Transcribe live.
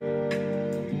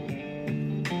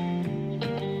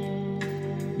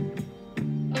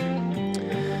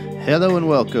Hello and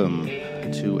welcome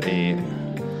to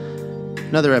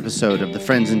another episode of the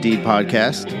Friends Indeed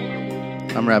podcast.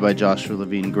 I'm Rabbi Joshua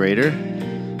Levine Grader.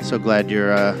 So glad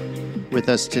you're with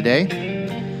us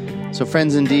today. So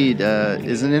Friends Indeed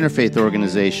is an interfaith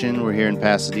organization. We're here in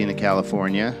Pasadena,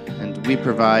 California, and we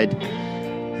provide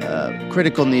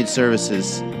critical needs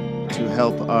services to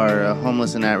help our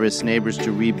homeless and at-risk neighbors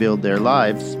to rebuild their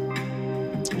lives.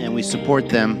 And we support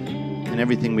them in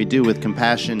everything we do with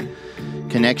compassion,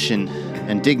 connection,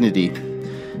 and dignity.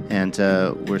 And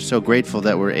we're so grateful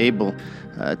that we're able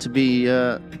to be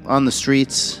on the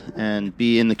streets and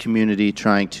be in the community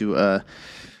trying to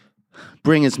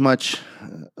bring as much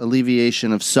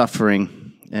alleviation of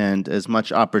suffering and as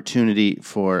much opportunity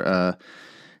for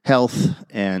health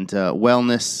and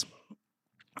wellness,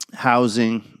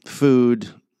 housing, food,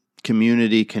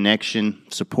 community, connection,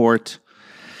 support,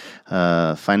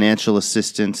 financial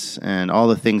assistance, and all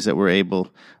the things that we're able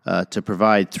to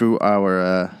provide through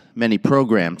our many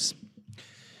programs.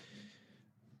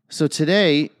 So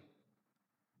today,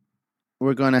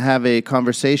 we're going to have a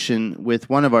conversation with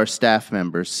one of our staff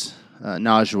members,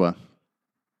 Najwa,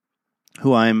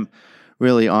 who I'm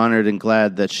really honored and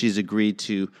glad that she's agreed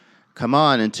to come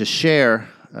on and to share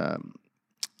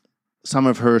some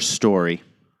of her story.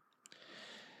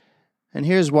 And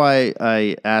here's why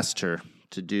I asked her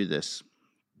to do this.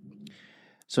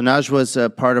 So Najwa's a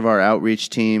part of our outreach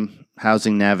team,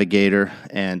 Housing Navigator,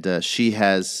 and she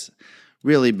has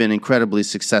really been incredibly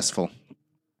successful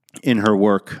in her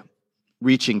work,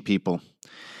 reaching people.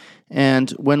 And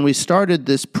when we started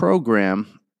this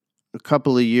program a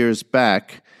couple of years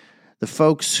back, the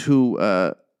folks who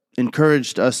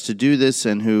encouraged us to do this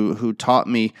and who taught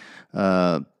me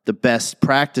the best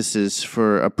practices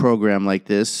for a program like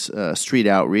this, street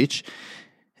outreach,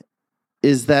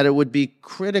 is that it would be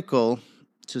critical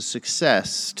to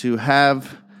success to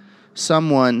have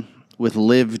someone with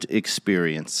lived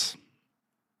experience.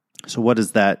 So what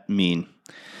does that mean?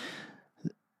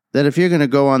 That if you're going to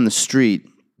go on the street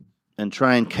and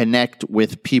try and connect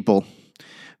with people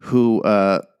who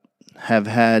have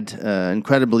had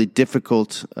incredibly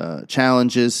difficult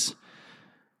challenges,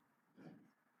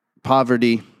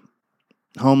 poverty,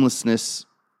 homelessness,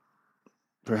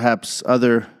 perhaps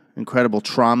other incredible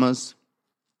traumas,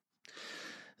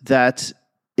 that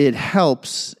it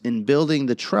helps in building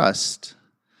the trust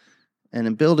and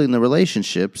in building the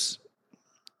relationships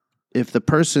if the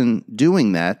person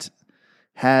doing that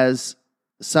has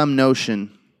some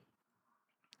notion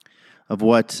of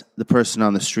what the person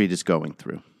on the street is going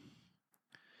through.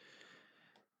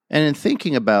 And in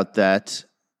thinking about that,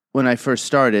 when I first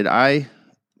started, I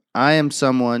am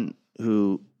someone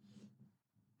who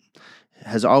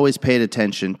has always paid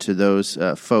attention to those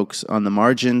folks on the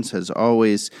margins, has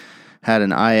always had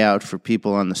an eye out for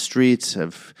people on the streets.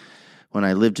 When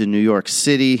I lived in New York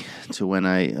City to when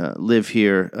I live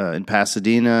here in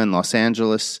Pasadena and Los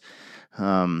Angeles,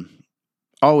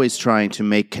 always trying to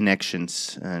make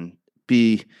connections and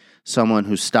be someone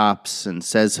who stops and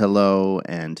says hello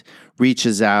and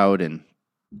reaches out, and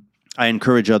I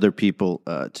encourage other people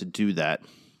to do that.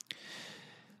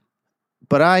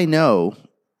 But I know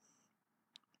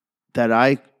that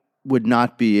I would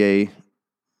not be a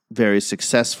very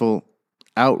successful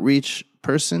outreach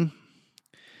person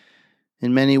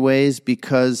in many ways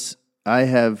because I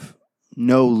have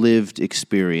no lived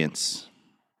experience.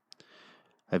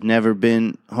 I've never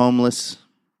been homeless.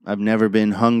 I've never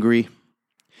been hungry.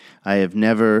 I have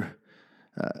never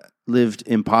lived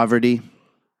in poverty.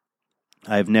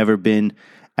 I've never been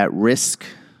at risk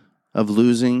of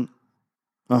losing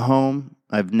a home.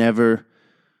 I've never,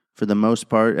 for the most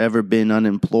part, ever been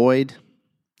unemployed.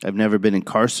 I've never been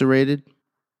incarcerated.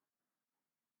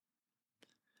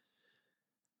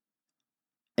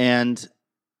 And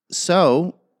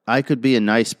so I could be a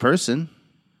nice person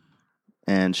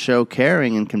and show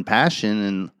caring and compassion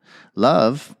and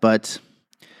love, but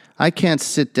I can't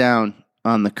sit down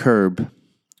on the curb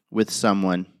with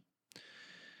someone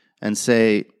and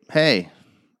say, hey,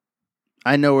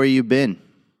 I know where you've been.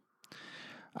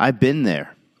 I've been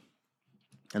there.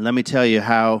 And let me tell you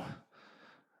how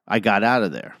I got out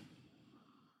of there.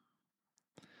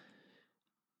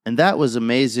 And that was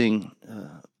amazing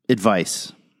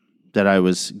advice that I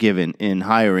was given in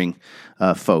hiring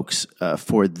folks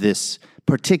for this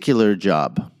particular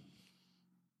job.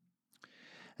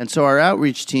 And so our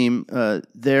outreach team,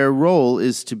 their role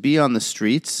is to be on the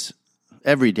streets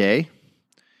every day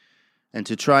and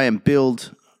to try and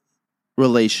build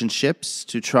relationships,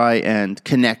 to try and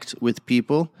connect with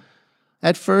people.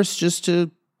 At first, just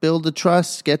to build the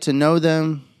trust, get to know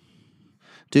them,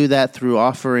 do that through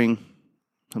offering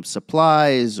some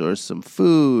supplies or some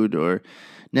food or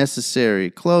necessary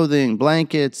clothing,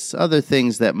 blankets, other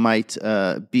things that might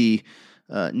be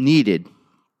needed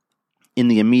in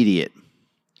the immediate.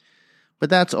 But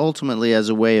that's ultimately as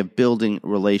a way of building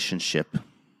relationship.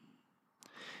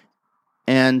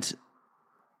 And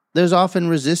there's often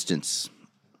resistance.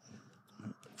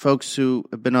 Folks who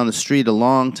have been on the street a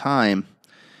long time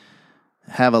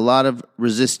have a lot of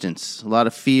resistance, a lot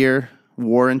of fear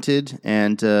warranted,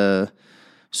 and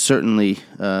certainly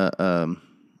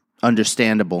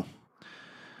understandable.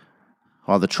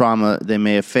 All the trauma they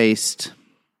may have faced,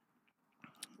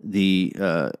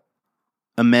 the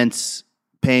immense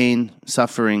pain,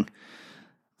 suffering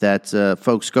that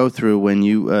folks go through when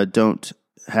you don't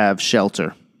have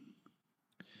shelter.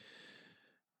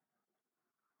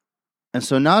 And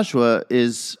so Najwa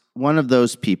is one of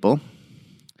those people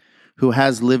who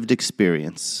has lived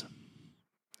experience.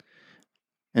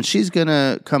 And she's going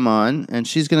to come on and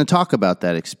she's going to talk about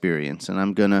that experience. And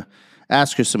I'm going to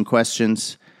ask her some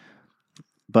questions.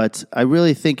 But I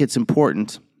really think it's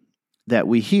important that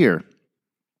we hear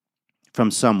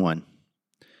from someone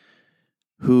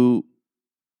who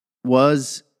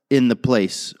was in the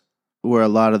place where a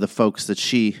lot of the folks that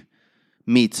she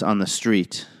meets on the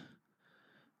street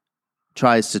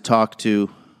tries to talk to,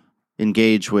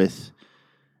 engage with,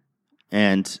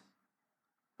 and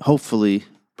hopefully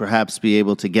perhaps be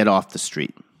able to get off the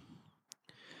street.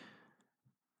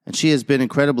 And she has been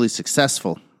incredibly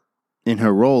successful in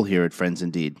her role here at Friends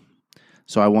Indeed.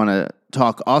 So I want to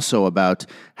talk also about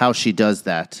how she does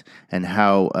that and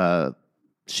how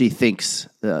she thinks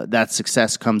that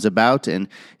success comes about, and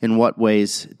in what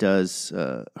ways does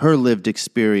her lived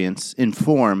experience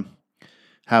inform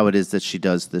how it is that she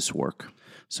does this work.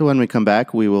 So when we come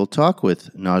back, we will talk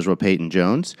with Najwa Payton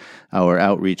Jones, our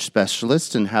outreach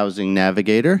specialist and housing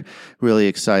navigator. Really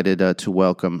excited to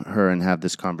welcome her and have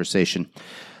this conversation.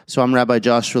 So I'm Rabbi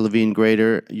Joshua Levine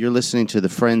Grader. You're listening to the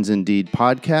Friends Indeed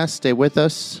podcast. Stay with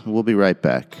us. We'll be right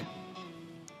back.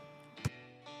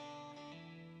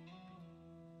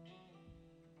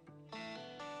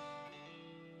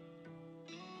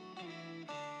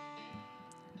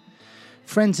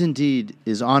 Friends Indeed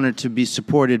is honored to be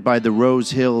supported by the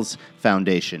Rose Hills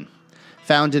Foundation.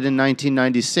 Founded in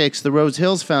 1996, the Rose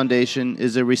Hills Foundation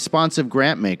is a responsive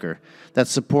grant maker that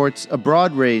supports a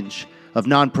broad range of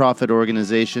nonprofit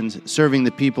organizations serving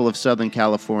the people of Southern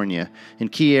California in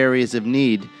key areas of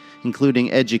need,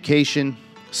 including education,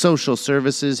 social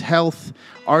services, health,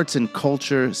 arts and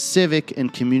culture, civic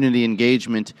and community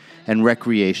engagement, and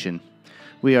recreation.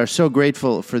 We are so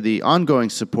grateful for the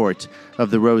ongoing support of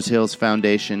the Rose Hills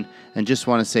Foundation and just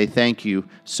want to say thank you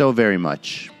so very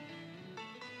much.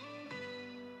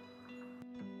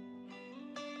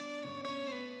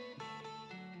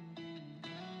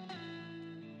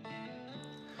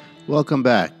 Welcome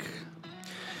back.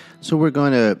 So we're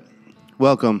going to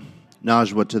welcome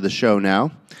Najwa to the show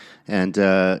now and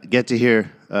get to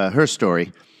hear her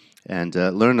story and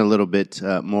learn a little bit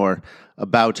more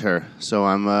about her. So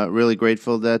I'm really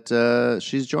grateful that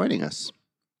she's joining us.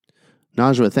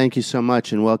 Najwa, thank you so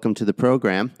much and welcome to the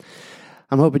program.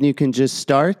 I'm hoping you can just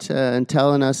start and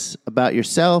telling us about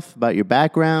yourself, about your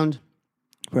background,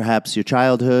 perhaps your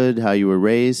childhood, how you were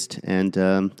raised, and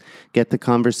get the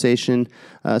conversation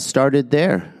started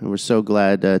there. And we're so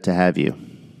glad to have you.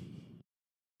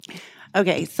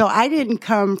 Okay, so I didn't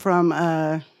come from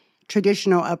a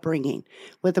traditional upbringing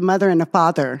with a mother and a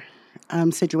father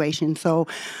situation. So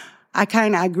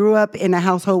I grew up in a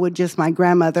household with just my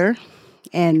grandmother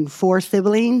and 4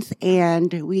 siblings,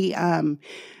 and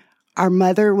our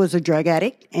mother was a drug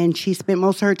addict, and she spent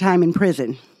most of her time in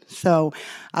prison. So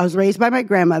I was raised by my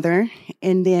grandmother,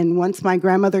 and then once my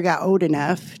grandmother got old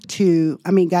enough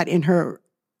got in her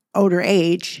older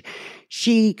age,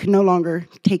 she could no longer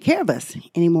take care of us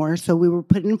anymore, so we were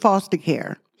put in foster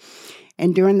care.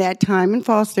 And during that time in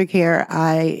foster care,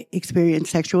 I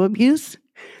experienced sexual abuse,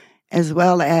 as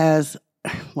well as,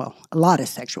 a lot of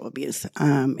sexual abuse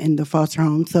in the foster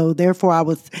home. So therefore, I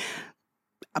was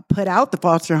put out the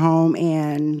foster home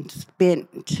and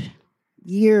spent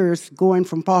years going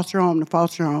from foster home to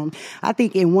foster home. I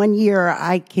think in 1 year,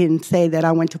 I can say that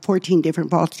I went to 14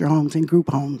 different foster homes and group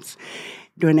homes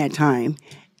during that time.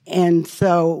 And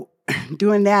so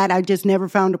doing that, I just never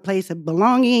found a place of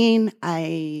belonging.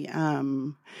 I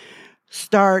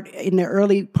start in the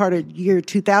early part of year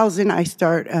 2000, I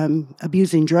start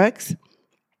abusing drugs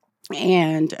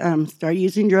and start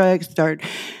using drugs,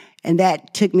 and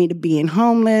that took me to being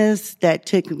homeless. That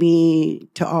took me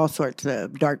to all sorts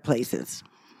of dark places,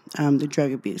 the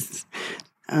drug abuse.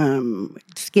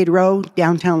 Skid Row,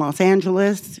 downtown Los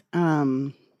Angeles.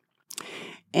 And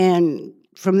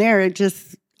from there,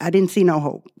 I didn't see no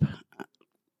hope.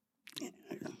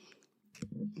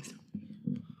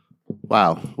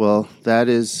 Wow. Well, that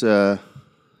is,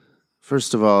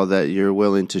 first of all, that you're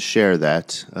willing to share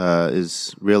that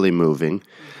is really moving.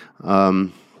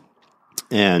 And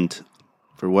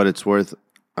for what it's worth,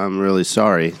 I'm really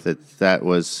sorry that that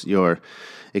was your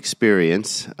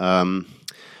experience.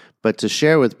 But to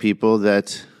share with people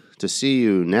that to see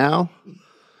you now,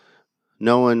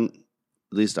 no one,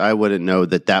 at least I wouldn't know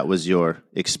that that was your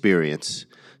experience.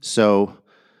 So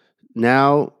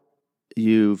now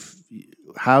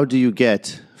how do you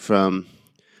get from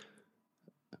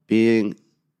being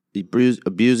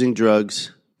abusing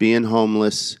drugs, being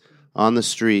homeless, on the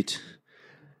street?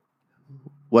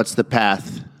 What's the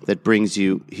path that brings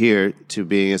you here to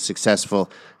being a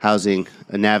successful housing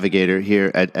navigator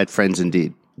here at Friends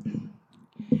Indeed?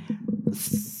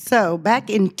 So back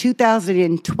in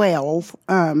 2012,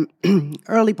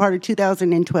 early part of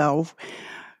 2012,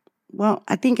 well,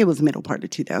 I think it was middle part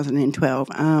of 2012,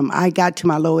 I got to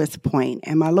my lowest point.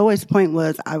 And my lowest point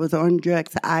was I was on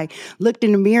drugs. I looked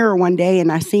in the mirror one day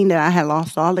and I seen that I had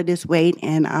lost all of this weight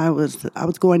and I was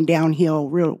going downhill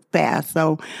real fast.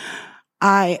 So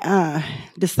I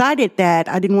decided that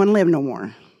I didn't want to live no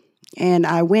more. And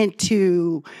I went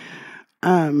to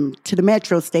the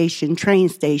metro station, train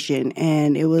station,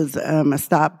 and it was a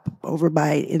stop over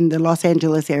in the Los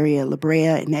Angeles area, La Brea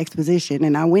and Exposition.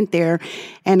 And I went there,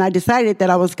 and I decided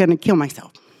that I was going to kill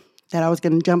myself, that I was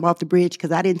going to jump off the bridge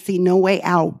because I didn't see no way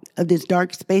out of this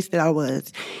dark space that I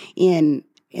was in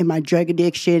my drug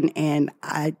addiction and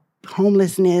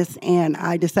homelessness. And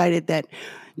I decided that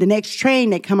the next train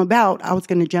that come about, I was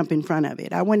going to jump in front of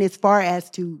it. I went as far as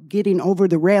to getting over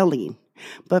the railing.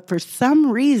 But for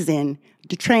some reason,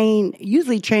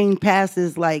 usually train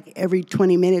passes like every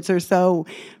 20 minutes or so.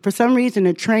 For some reason,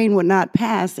 the train would not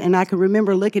pass. And I could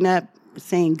remember looking up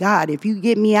saying, God, if you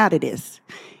get me out of this,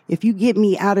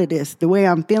 the way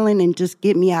I'm feeling and just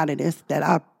get me out of this, that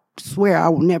I swear I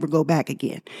will never go back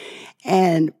again.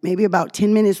 And maybe about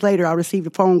 10 minutes later, I received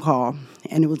a phone call.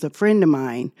 And it was a friend of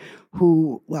mine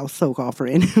so-called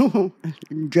friend,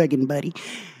 drugging buddy,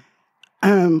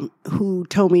 who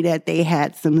told me that they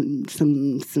had some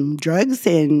drugs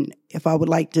and if I would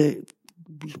like to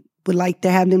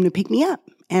have them to pick me up.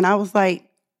 And I was like,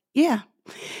 yeah.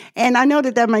 And I know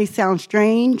that might sound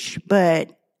strange,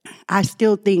 but I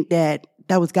still think that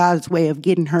was God's way of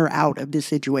getting her out of this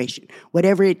situation,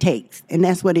 whatever it takes. And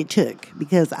that's what it took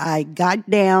because I got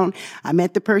down. I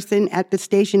met the person at the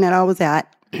station that I was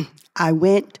at. I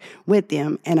went with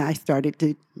them and I started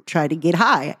to try to get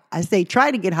high. I say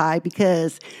try to get high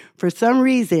because for some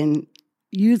reason,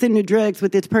 using the drugs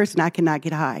with this person, I cannot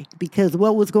get high because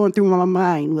what was going through my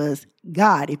mind was,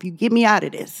 God, if you get me out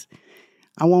of this,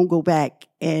 I won't go back.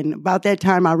 And about that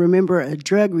time, I remember a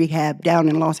drug rehab down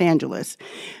in Los Angeles,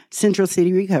 Central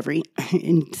City Recovery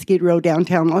in Skid Row,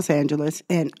 downtown Los Angeles.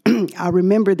 And I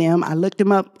remember them. I looked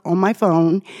them up on my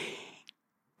phone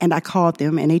and I called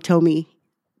them and they told me,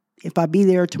 if I be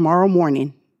there tomorrow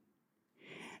morning,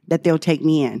 that they'll take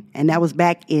me in. And that was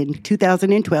back in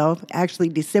 2012, actually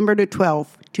December the 12th,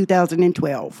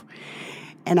 2012.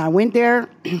 And I went there,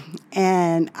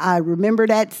 and I remember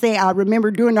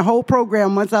doing the whole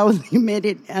program once I was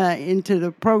admitted into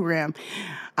the program.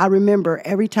 I remember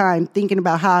every time thinking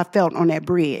about how I felt on that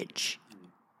bridge.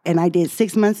 And I did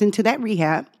 6 months into that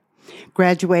rehab,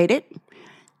 graduated,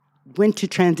 went to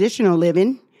transitional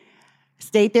living,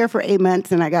 stayed there for 8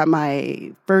 months, and I got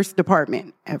my first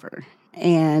apartment ever.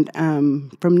 And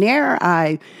from there,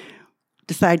 I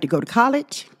decided to go to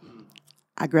college.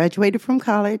 I graduated from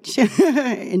college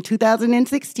in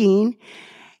 2016,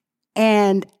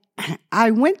 and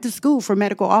I went to school for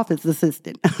medical office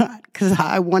assistant because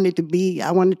I wanted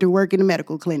to work in a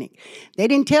medical clinic. They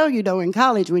didn't tell you though in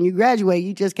college when you graduate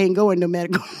you just can't go into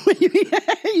medical.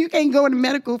 You can't go in the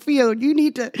medical field.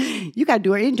 You got to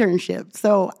do an internship.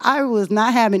 So I was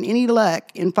not having any luck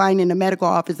in finding a medical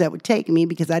office that would take me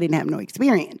because I didn't have no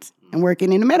experience in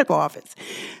working in a medical office.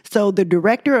 So the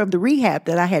director of the rehab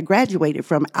that I had graduated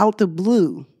from, out the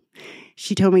blue,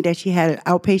 she told me that she had an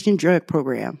outpatient drug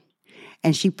program.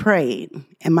 And she prayed,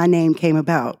 and my name came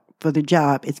about for the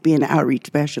job as being an outreach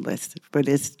specialist for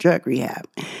this drug rehab.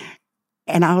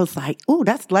 And I was like, oh,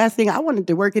 that's the last thing I wanted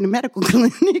to work in a medical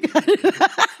clinic.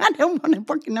 I don't want to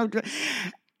work in no drug.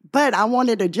 But I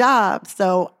wanted a job,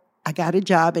 so I got a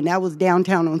job, and that was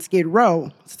downtown on Skid Row.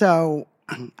 So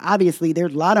obviously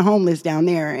there's a lot of homeless down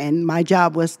there, and my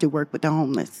job was to work with the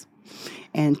homeless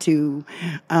and to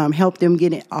help them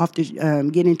get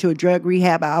into a drug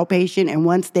rehab outpatient. And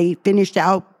once they finished the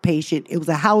outpatient, it was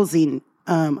a housing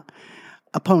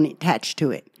opponent attached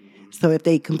to it. So if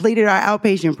they completed our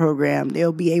outpatient program,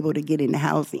 they'll be able to get into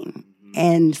housing.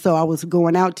 And so I was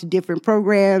going out to different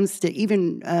programs, to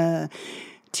even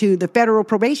to the federal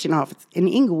probation office in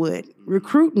Inglewood,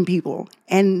 recruiting people,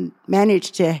 and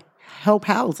managed to help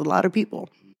house a lot of people.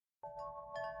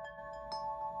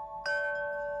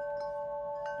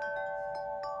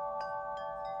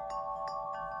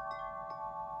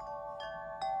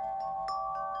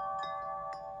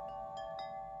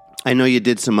 I know you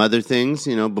did some other things,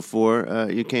 before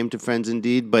you came to Friends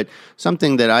Indeed, but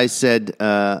something that I said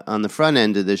on the front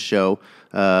end of this show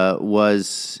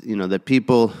was, that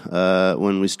people,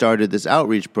 when we started this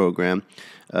outreach program,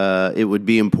 it would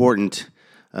be important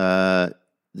to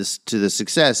the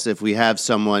success if we have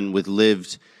someone with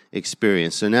lived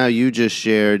experience. So now you just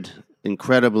shared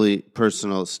incredibly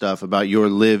personal stuff about your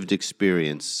lived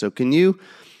experience. So can you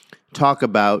talk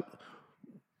about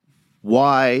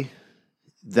why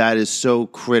that is so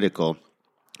critical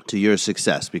to your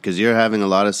success? Because you're having a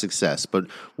lot of success, but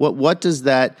what does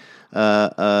that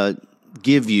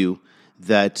give you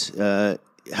that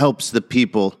helps the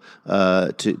people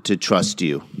to trust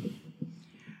you?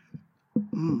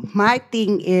 My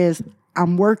thing is,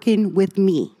 I'm working with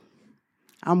me.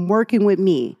 I'm working with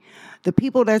me. The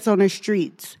people that's on the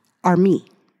streets are me.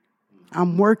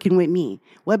 I'm working with me.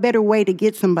 What better way to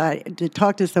get somebody, to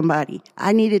talk to somebody?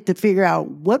 I needed to figure out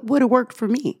what would have worked for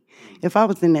me if I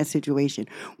was in that situation.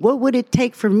 What would it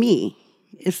take for me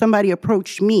if somebody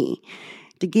approached me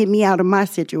to get me out of my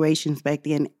situations back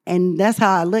then? And that's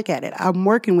how I look at it. I'm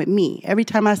working with me. Every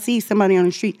time I see somebody on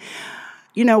the street,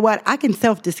 you know what? I can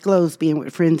self-disclose being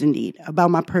with Friends Indeed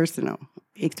about my personal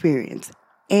experience.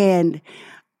 And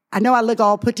I know I look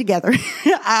all put together.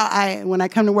 When I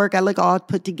come to work, I look all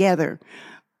put together.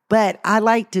 But I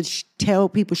like to show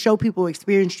people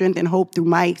experience, strength, and hope through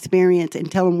my experience,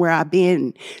 and tell them where I've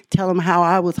been, tell them how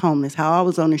I was homeless, how I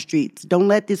was on the streets. Don't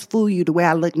let this fool you the way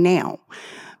I look now,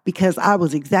 because I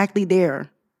was exactly there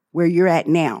where you're at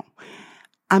now.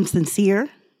 I'm sincere,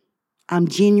 I'm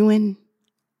genuine,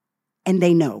 and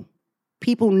they know.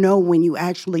 People know when you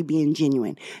actually being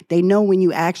genuine. They know when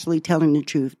you actually telling the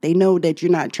truth. They know that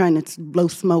you're not trying to blow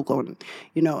smoke on,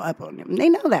 up on them. They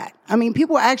know that. I mean,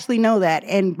 people actually know that.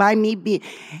 And by me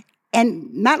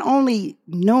and not only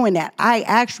knowing that, I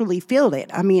actually feel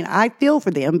it. I mean, I feel for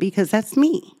them because that's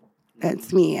me.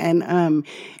 That's me. And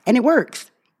it works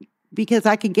because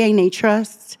I can gain their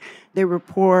trust, their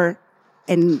rapport,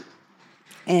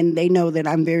 and they know that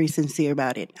I'm very sincere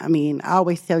about it. I mean, I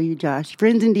always tell you, Josh,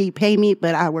 Friends Indeed pay me,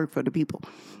 but I work for the people.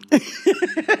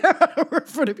 I work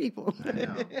for the people.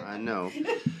 I know.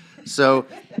 So,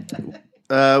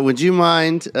 would you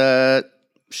mind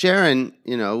sharing,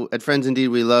 at Friends Indeed,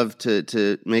 we love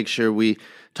to make sure we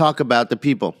talk about the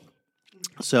people.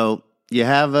 So you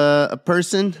have a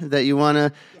person that you want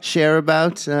to share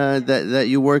about that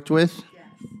you worked with?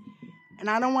 And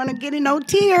I don't want to get in no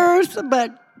tears,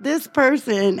 but this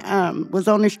person was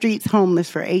on the streets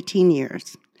homeless for 18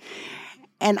 years.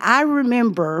 And I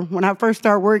remember when I first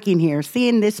started working here,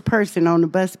 seeing this person on the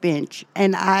bus bench.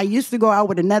 And I used to go out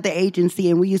with another agency,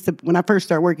 and when I first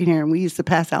started working here, and we used to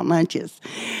pass out lunches.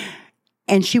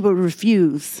 And she would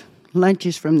refuse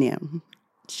lunches from them.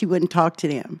 She wouldn't talk to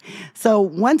them. So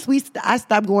once I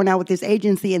stopped going out with this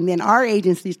agency, and then our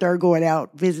agency started going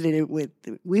out, visiting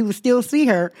we would still see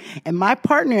her. And my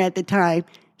partner at the time,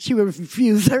 she would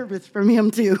refuse service from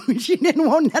him too. She didn't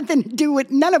want nothing to do with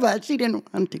none of us. She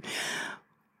didn't want to.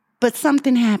 But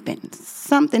something happened.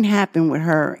 Something happened with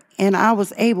her. And I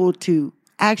was able to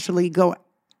actually go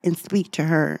and speak to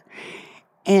her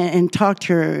and talk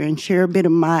to her and share a bit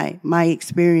of my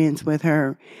experience with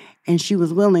her. And she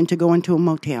was willing to go into a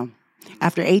motel.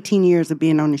 After 18 years of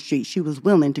being on the street, she was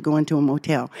willing to go into a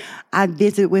motel. I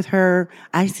visit with her.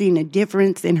 I seen a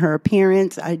difference in her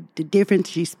appearance. The difference,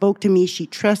 she spoke to me. She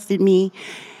trusted me.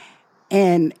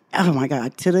 And, oh, my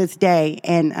God, to this day.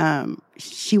 And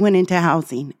she went into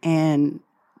housing. And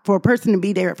for a person to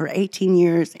be there for 18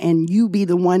 years and you be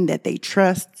the one that they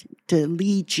trust to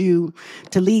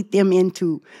lead them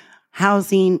into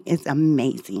housing is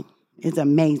amazing. It's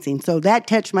amazing. So that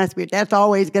touched my spirit. That's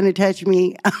always going to touch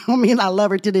me. I mean, I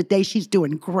love her to this day. She's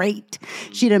doing great.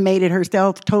 She done made it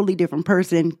herself, totally different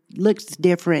person, looks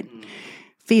different,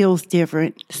 feels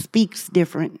different, speaks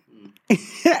different.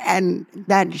 And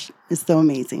that is so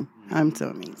amazing. I'm so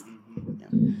amazing. Yeah.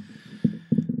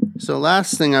 So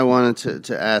last thing I wanted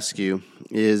to ask you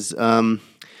is,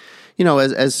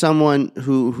 as someone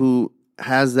who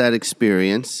has that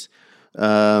experience,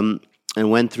 and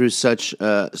went through such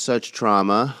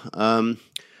trauma,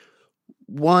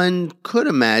 one could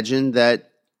imagine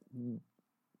that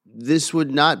this would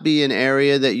not be an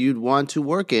area that you'd want to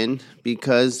work in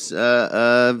because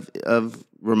of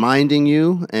reminding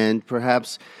you and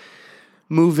perhaps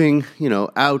moving,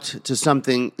 out to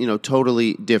something,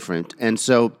 totally different. And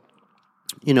so,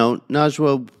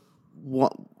 Najwa,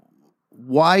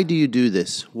 why do you do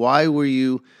this? Why were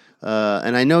you,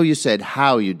 and I know you said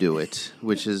how you do it,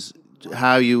 which is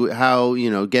how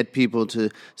get people to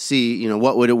see,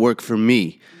 what would it work for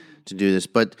me to do this?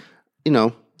 But,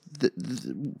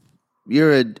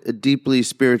 you're a deeply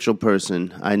spiritual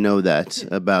person. I know that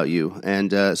about you.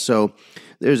 And so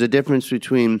there's a difference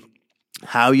between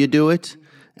how you do it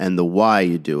and the why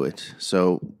you do it.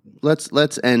 So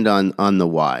let's end on the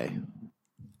why.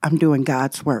 I'm doing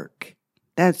God's work.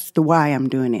 That's the why I'm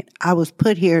doing it. I was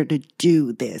put here to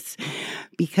do this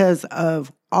because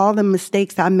of all the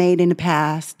mistakes I made in the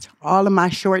past, all of my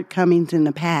shortcomings in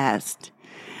the past.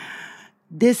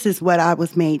 This is what I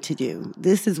was made to do.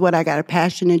 This is what I got a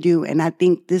passion to do. And I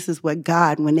think this is what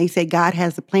God, when they say God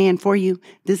has a plan for you,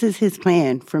 this is his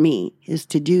plan for me, is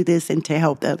to do this and to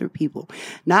help other people.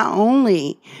 Not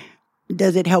only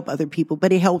does it help other people,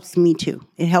 but it helps me too.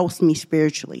 It helps me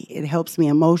spiritually. It helps me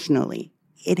emotionally.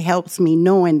 It helps me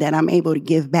knowing that I'm able to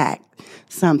give back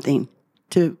something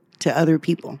to other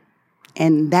people.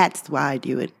 And that's why I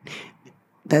do it.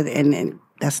 And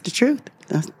that's the truth.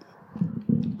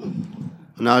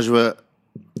 Najwa,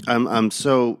 I'm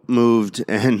so moved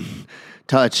and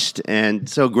touched and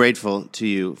so grateful to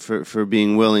you for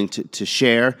being willing to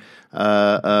share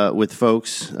with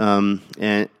folks. And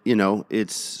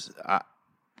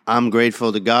I'm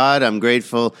grateful to God. I'm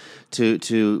grateful to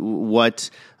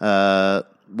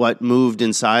what moved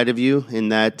inside of you in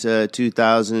that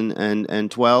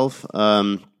 2012,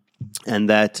 and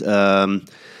that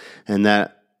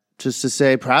just to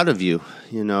say proud of you.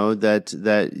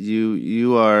 That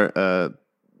you are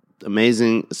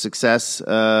amazing success,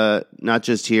 not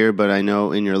just here, but I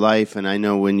know in your life, and I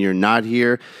know when you're not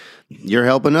here, you're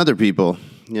helping other people.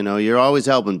 You're always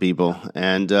helping people,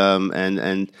 and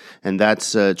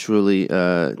that's truly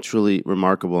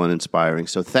remarkable and inspiring.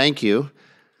 So thank you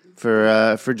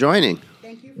for joining.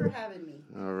 Thank you for having me.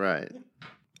 All right.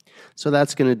 So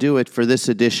that's going to do it for this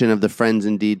edition of the Friends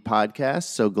Indeed podcast.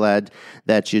 So glad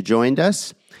that you joined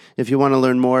us. If you want to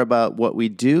learn more about what we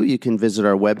do, you can visit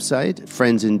our website,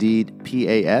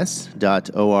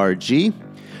 friendsindeedpas.org.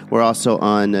 We're also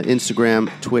on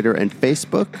Instagram, Twitter, and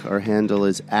Facebook. Our handle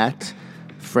is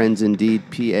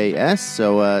 @FriendsIndeedPAS.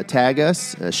 So tag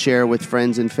us, share with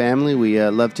friends and family. We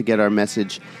love to get our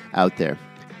message out there.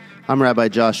 I'm Rabbi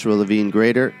Joshua Levine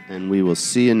Grader, and we will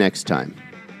see you next time.